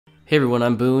Hey everyone,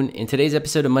 I'm Boone. In today's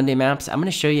episode of Monday Maps, I'm going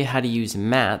to show you how to use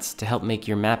mattes to help make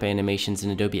your map animations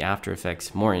in Adobe After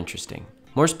Effects more interesting.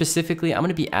 More specifically, I'm going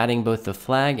to be adding both the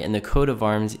flag and the coat of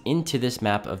arms into this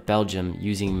map of Belgium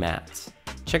using mattes.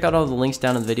 Check out all the links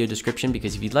down in the video description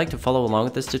because if you'd like to follow along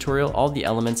with this tutorial, all the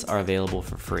elements are available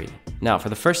for free. Now, for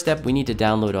the first step, we need to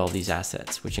download all these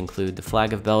assets, which include the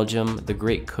flag of Belgium, the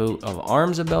great coat of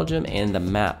arms of Belgium, and the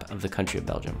map of the country of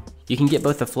Belgium. You can get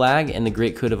both the flag and the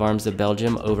great coat of arms of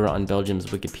Belgium over on Belgium's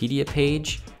Wikipedia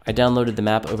page. I downloaded the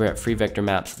map over at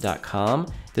freevectormaps.com.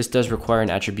 This does require an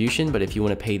attribution, but if you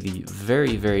want to pay the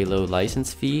very, very low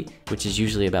license fee, which is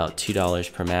usually about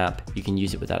 $2 per map, you can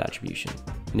use it without attribution.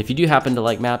 And if you do happen to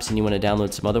like maps and you want to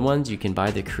download some other ones, you can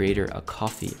buy the creator a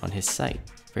coffee on his site.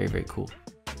 Very, very cool.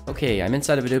 Okay, I'm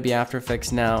inside of Adobe After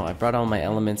Effects now. I brought all my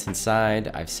elements inside.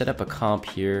 I've set up a comp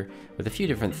here with a few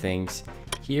different things.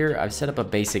 Here, I've set up a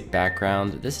basic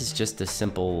background. This is just a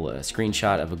simple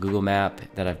screenshot of a Google map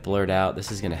that I've blurred out.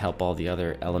 This is going to help all the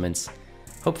other elements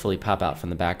hopefully pop out from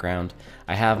the background.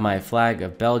 I have my flag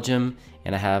of Belgium,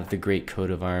 and I have the great coat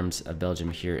of arms of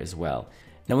Belgium here as well.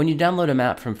 Now, when you download a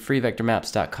map from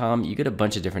freevectormaps.com, you get a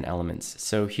bunch of different elements.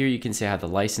 So here you can see I have the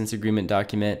license agreement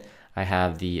document, I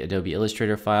have the Adobe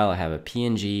Illustrator file, I have a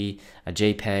PNG, a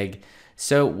JPEG.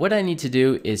 So what I need to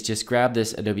do is just grab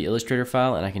this Adobe Illustrator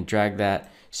file and I can drag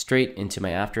that straight into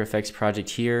my After Effects project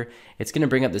here. It's going to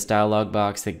bring up this dialog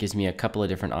box that gives me a couple of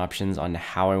different options on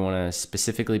how I want to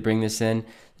specifically bring this in.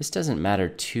 This doesn't matter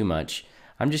too much.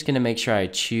 I'm just going to make sure I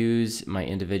choose my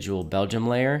individual Belgium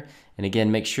layer. And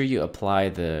again, make sure you apply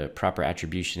the proper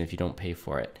attribution if you don't pay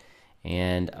for it.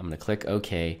 And I'm going to click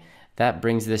OK. That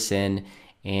brings this in,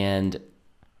 and I'm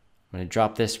going to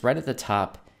drop this right at the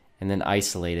top and then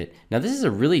isolate it. Now this is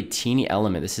a really teeny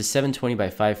element. This is 720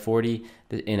 by 540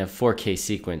 in a 4K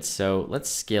sequence. So let's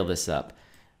scale this up.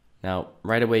 Now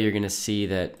right away you're gonna see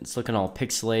that it's looking all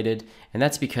pixelated, and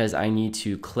that's because I need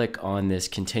to click on this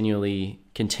continuously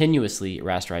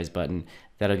rasterize button.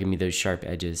 That'll give me those sharp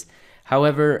edges.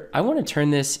 However, I want to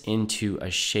turn this into a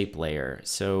shape layer.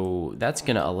 So that's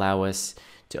gonna allow us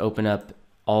to open up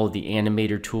all the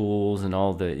animator tools and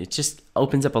it just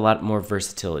opens up a lot more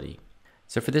versatility.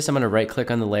 So for this, I'm going to right click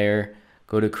on the layer,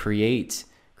 go to create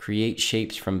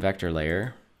shapes from vector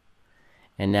layer.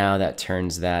 And now that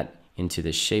turns that into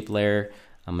the shape layer.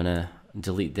 I'm going to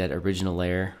delete that original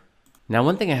layer. Now,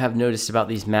 one thing I have noticed about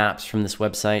these maps from this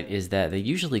website is that they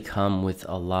usually come with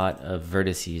a lot of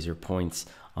vertices or points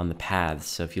on the paths.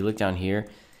 So if you look down here,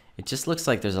 it just looks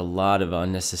like there's a lot of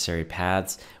unnecessary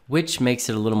paths, which makes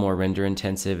it a little more render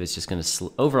intensive. It's just going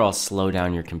to overall slow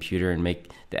down your computer and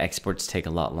make the exports take a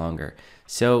lot longer.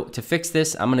 So to fix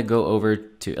this, I'm going to go over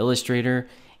to Illustrator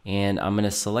and I'm going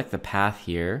to select the path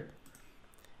here.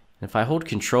 And if I hold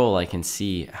Control, I can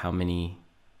see how many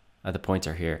of the points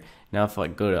are here. Now if I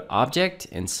go to Object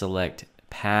and select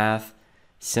Path,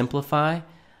 Simplify,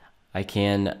 I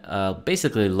can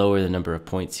basically lower the number of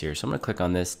points here. So I'm going to click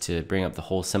on this to bring up the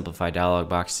whole Simplify dialog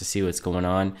box to see what's going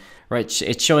on. Right,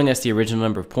 it's showing us the original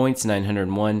number of points,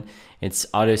 901. It's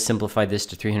auto simplified this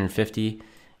to 350.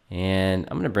 And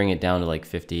I'm going to bring it down to like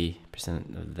 50%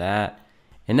 of that.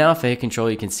 And now if I hit Control,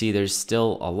 you can see there's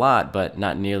still a lot, but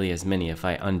not nearly as many. If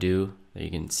I undo, you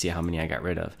can see how many I got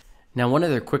rid of. Now, one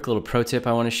other quick little pro tip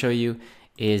I want to show you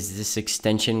is this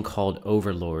extension called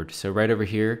Overlord. So right over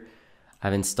here,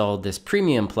 I've installed this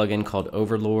premium plugin called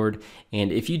Overlord.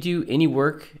 And if you do any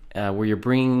work where you're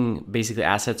bringing basically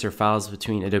assets or files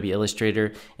between Adobe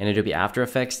Illustrator and Adobe After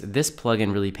Effects, this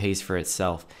plugin really pays for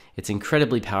itself. It's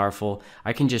incredibly powerful.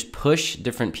 I can just push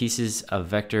different pieces of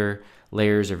vector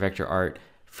layers or vector art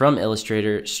from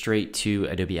Illustrator straight to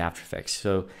Adobe After Effects.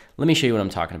 So let me show you what I'm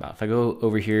talking about. If I go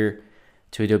over here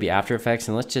to Adobe After Effects,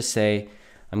 and let's just say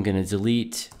I'm going to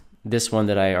delete this one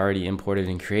that I already imported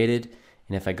and created.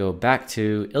 And if I go back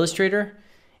to Illustrator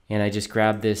and I just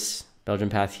grab this Belgium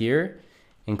path here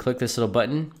and click this little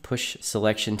button, push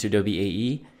selection to Adobe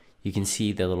AE, you can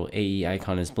see the little AE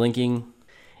icon is blinking.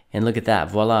 And look at that,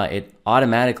 voila, it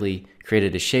automatically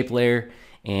created a shape layer,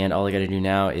 and all I gotta do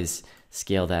now is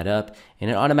scale that up, and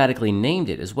it automatically named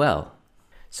it as well.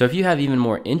 So if you have even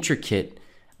more intricate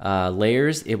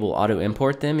layers, it will auto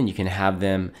import them, and you can have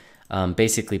them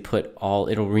basically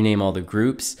it'll rename all the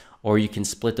groups, or you can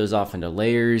split those off into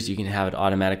layers. You can have it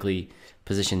automatically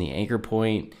position the anchor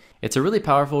point. It's a really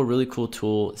powerful, really cool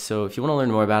tool. So if you want to learn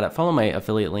more about it, follow my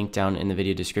affiliate link down in the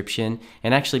video description.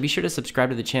 And actually be sure to subscribe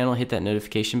to the channel, hit that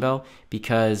notification bell,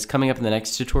 because coming up in the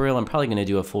next tutorial, I'm probably going to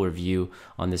do a full review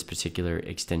on this particular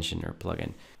extension or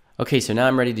plugin. Okay, so now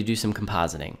I'm ready to do some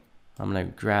compositing. I'm going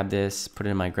to grab this, put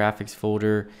it in my graphics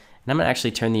folder, and I'm going to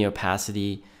actually turn the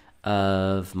opacity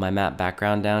of my map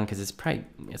background down because it's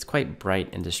quite bright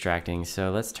and distracting.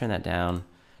 So let's turn that down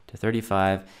to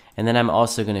 35. And then I'm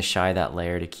also going to shy that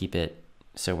layer to keep it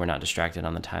so we're not distracted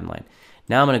on the timeline.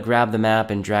 Now I'm going to grab the map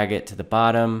and drag it to the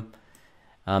bottom.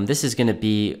 This is going to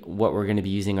be what we're going to be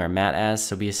using our matte as.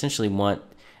 So we essentially want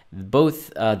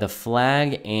both the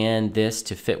flag and this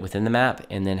to fit within the map,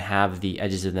 and then have the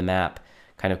edges of the map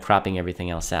kind of cropping everything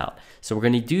else out. So we're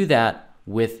going to do that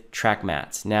with track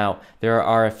mats. Now, there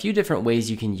are a few different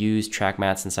ways you can use track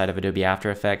mats inside of Adobe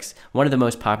After Effects. One of the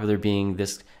most popular being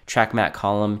this track mat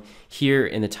column here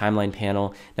in the timeline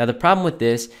panel. Now, the problem with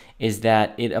this is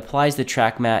that it applies the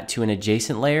track mat to an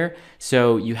adjacent layer,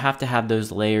 so you have to have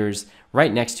those layers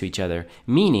right next to each other,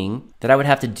 meaning that I would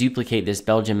have to duplicate this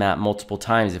Belgium map multiple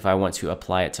times if I want to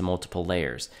apply it to multiple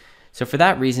layers. So for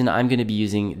that reason, I'm going to be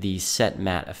using the Set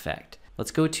Matte effect.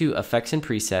 Let's go to Effects and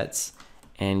Presets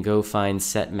and go find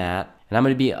Set Matte. And I'm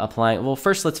going to be applying, well,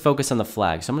 first let's focus on the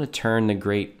flag. So I'm going to turn the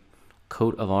great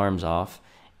coat of arms off,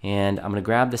 and I'm going to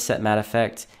grab the Set Matte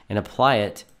effect and apply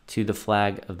it to the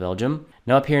flag of Belgium.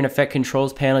 Now up here in Effect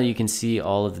Controls panel, you can see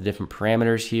all of the different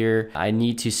parameters here. I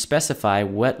need to specify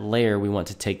what layer we want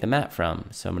to take the matte from.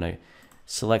 So I'm going to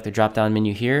select the drop-down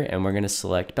menu here, and we're going to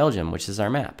select Belgium, which is our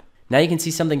map. Now you can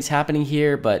see something's happening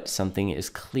here, but something is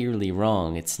clearly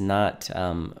wrong. It's not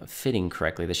fitting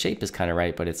correctly. The shape is kind of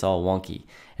right, but it's all wonky.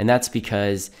 And that's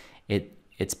because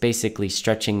it's basically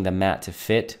stretching the matte to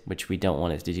fit, which we don't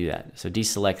want it to do that. So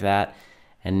deselect that,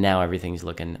 and now everything's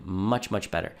looking much,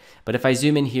 much better. But if I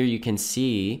zoom in here, you can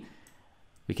see,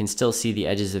 we can still see the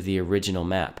edges of the original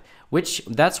map, which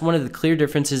that's one of the clear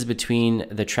differences between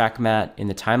the track matte in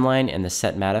the timeline and the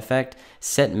Set Matte effect.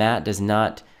 Set Matte does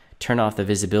not turn off the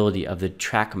visibility of the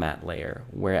track matte layer,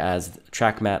 whereas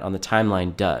track matte on the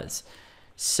timeline does.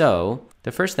 So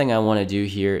the first thing I want to do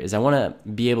here is I want to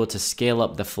be able to scale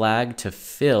up the flag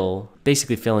to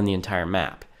basically fill in the entire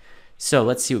map. So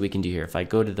let's see what we can do here. If I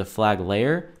go to the flag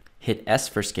layer, hit S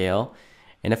for scale,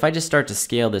 and if I just start to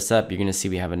scale this up, you're going to see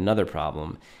we have another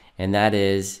problem, and that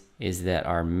is that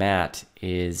our matte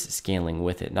is scaling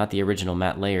with it. Not the original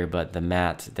matte layer, but the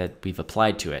matte that we've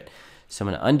applied to it. So I'm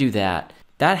going to undo that.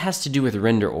 That has to do with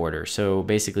render order. So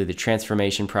basically the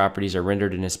transformation properties are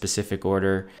rendered in a specific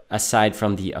order aside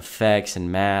from the effects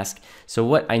and mask. So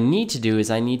what I need to do is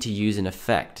I need to use an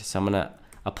effect. So I'm going to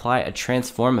apply a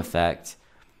transform effect,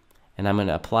 and I'm going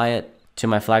to apply it to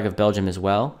my flag of Belgium as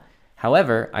well.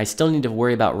 However, I still need to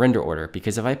worry about render order,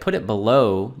 because if I put it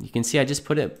below, you can see I just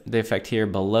put the effect here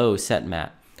below Set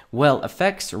Matte. Well,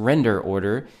 effects render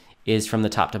order is from the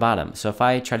top to bottom. So if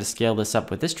I try to scale this up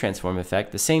with this transform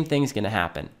effect, the same thing's going to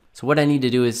happen. So what I need to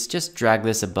do is just drag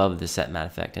this above the Set Matte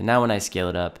effect. And now when I scale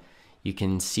it up, you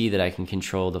can see that I can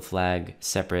control the flag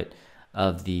separate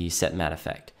of the Set Matte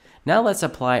effect. Now let's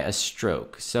apply a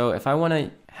stroke. So if I want to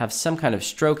have some kind of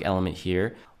stroke element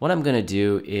here, what I'm going to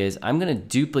do is I'm going to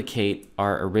duplicate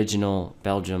our original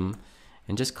Belgium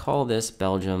and just call this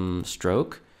Belgium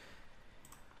stroke.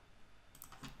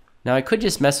 Now I could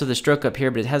just mess with the stroke up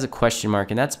here, but it has a question mark,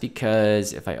 and that's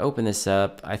because if I open this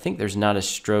up, I think there's not a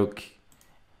stroke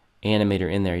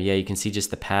animator in there. Yeah, you can see just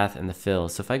the path and the fill.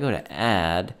 So if I go to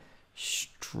add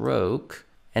stroke,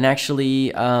 and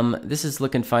actually this is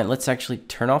looking fine. Let's actually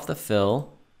turn off the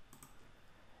fill,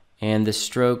 and the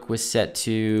stroke was set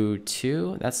to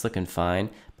 2. That's looking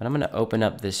fine, but I'm going to open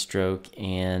up this stroke,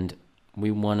 and we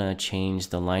want to change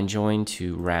the line join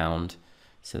to round,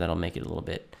 so that'll make it a little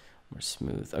bit more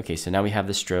smooth. Okay, so now we have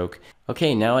the stroke.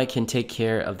 Okay, now I can take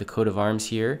care of the coat of arms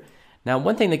here. Now,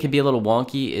 one thing that can be a little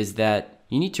wonky is that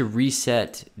you need to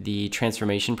reset the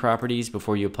transformation properties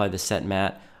before you apply the Set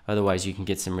Matte. Otherwise, you can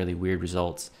get some really weird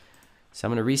results. So I'm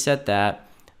going to reset that.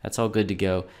 That's all good to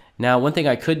go. Now, one thing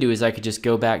I could do is I could just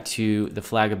go back to the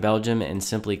flag of Belgium and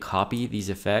simply copy these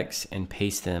effects and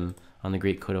paste them on the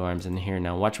great coat of arms in here.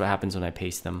 Now, watch what happens when I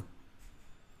paste them.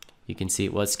 You can see,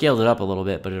 well, it scaled it up a little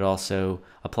bit, but it also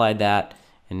applied that,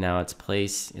 and now it's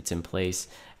in place.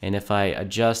 And if I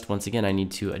adjust, once again, I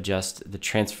need to adjust the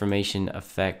transformation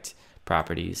effect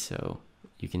properties. So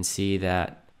you can see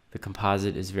that the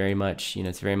composite is very much,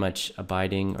 it's very much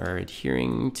abiding or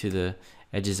adhering to the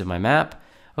edges of my map.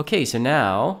 Okay, so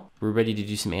now we're ready to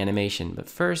do some animation. But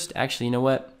first, actually, you know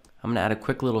what? I'm gonna add a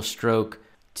quick little stroke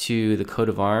to the coat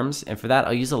of arms, and for that,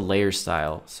 I'll use a layer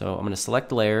style. So I'm gonna select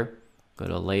the layer, go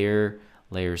to layer,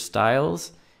 layer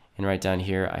styles, and right down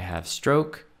here I have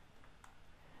stroke.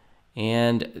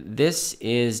 And this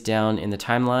is down in the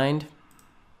timeline.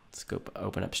 Let's go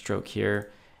open up stroke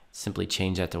here. Simply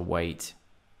change that to white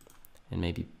and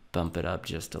maybe bump it up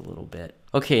just a little bit.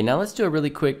 Okay, now let's do a really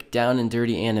quick down and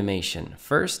dirty animation.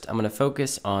 First, I'm going to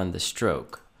focus on the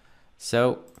stroke.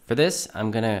 So For this,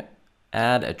 I'm gonna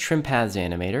add a trim paths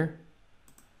animator,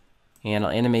 and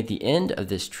I'll animate the end of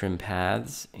this trim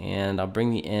paths, and I'll bring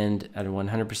the end at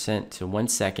 100% to 1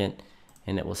 second,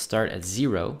 and it will start at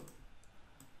 0.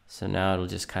 So now it'll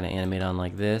just kind of animate on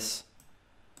like this.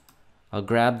 I'll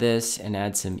grab this and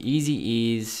add some easy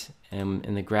ease, and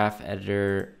in the graph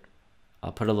editor,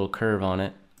 I'll put a little curve on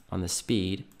it, on the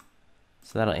speed,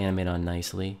 so that'll animate on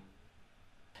nicely.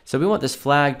 So we want this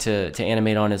flag to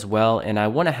animate on as well, and I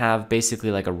want to have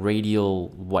basically like a radial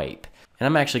wipe. And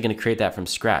I'm actually going to create that from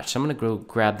scratch. So I'm going to go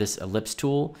grab this ellipse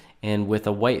tool, and with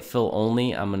a white fill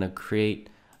only, I'm going to create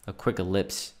a quick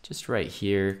ellipse just right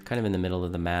here, kind of in the middle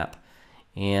of the map.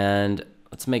 And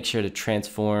let's make sure to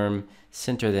transform,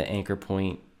 center the anchor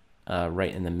point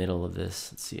right in the middle of this.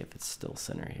 Let's see if it's still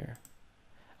center here.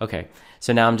 Okay,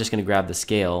 so now I'm just going to grab the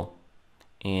scale,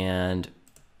 and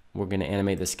we're going to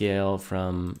animate the scale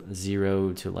from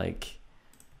 0 to like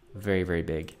very, very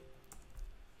big.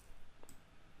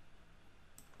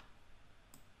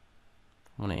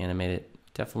 I want to animate it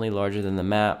definitely larger than the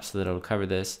map so that it'll cover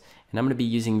this. And I'm going to be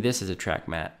using this as a track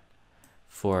matte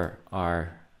for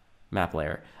our map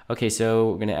layer. Okay, so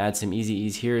we're going to add some easy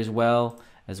ease here as well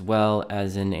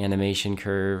as an animation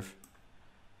curve.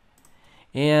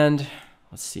 And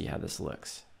let's see how this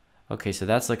looks. Okay, so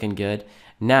that's looking good.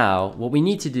 Now, what we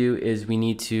need to do is we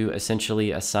need to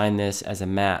essentially assign this as a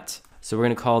matte. So we're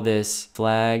going to call this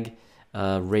flag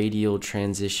radial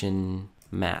transition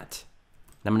matte.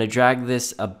 I'm going to drag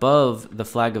this above the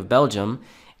flag of Belgium,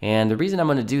 and the reason I'm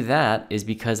going to do that is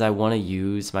because I want to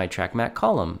use my track matte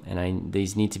column, and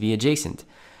these need to be adjacent.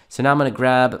 So now I'm going to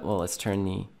grab, well, let's turn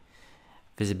the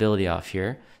visibility off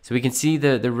here, so we can see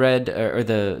the red or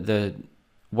the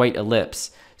white ellipse.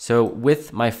 So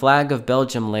with my flag of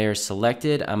Belgium layer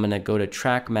selected, I'm going to go to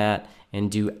track matte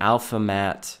and do alpha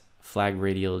matte flag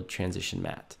radial transition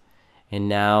matte, and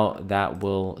now that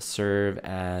will serve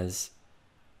as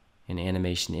an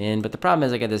animation in. But the problem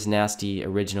is I got this nasty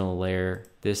original layer,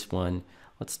 this one.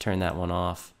 Let's turn that one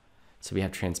off so we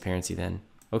have transparency then.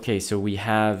 Okay, so we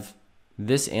have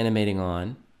this animating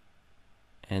on,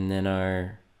 and then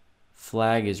our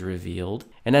flag is revealed.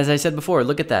 And as I said before,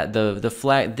 look at that, the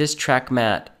flag, this track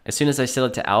matte, as soon as I set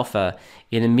it to alpha,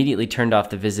 it immediately turned off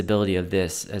the visibility of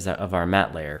this of our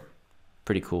matte layer.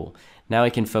 Pretty cool. Now I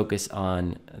can focus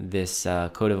on this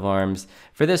coat of arms.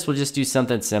 For this, we'll just do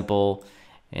something simple,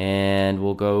 and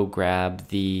we'll go grab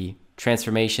the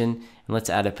transformation, and let's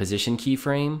add a position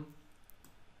keyframe,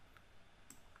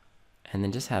 and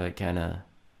then just have it kind of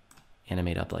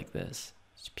animate up like this.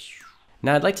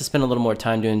 Now I'd like to spend a little more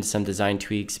time doing some design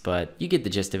tweaks, but you get the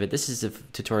gist of it. This is a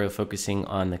tutorial focusing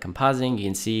on the compositing. You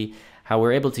can see how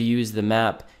we're able to use the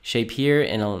map shape here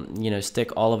and stick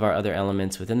all of our other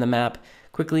elements within the map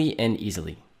quickly and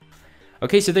easily.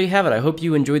 Okay, so there you have it. I hope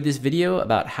you enjoyed this video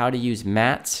about how to use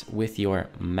mattes with your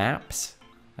maps.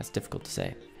 That's difficult to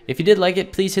say. If you did like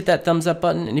it, please hit that thumbs up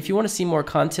button. And if you want to see more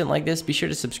content like this, be sure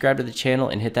to subscribe to the channel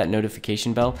and hit that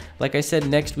notification bell. Like I said,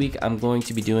 next week, I'm going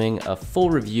to be doing a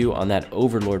full review on that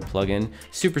Overlord plugin.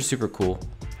 Super, super cool.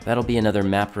 That'll be another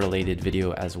map related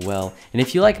video as well. And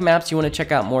if you like maps, you want to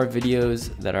check out more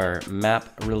videos that are map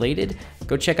related,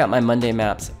 go check out my Monday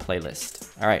Maps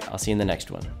playlist. All right, I'll see you in the next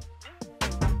one.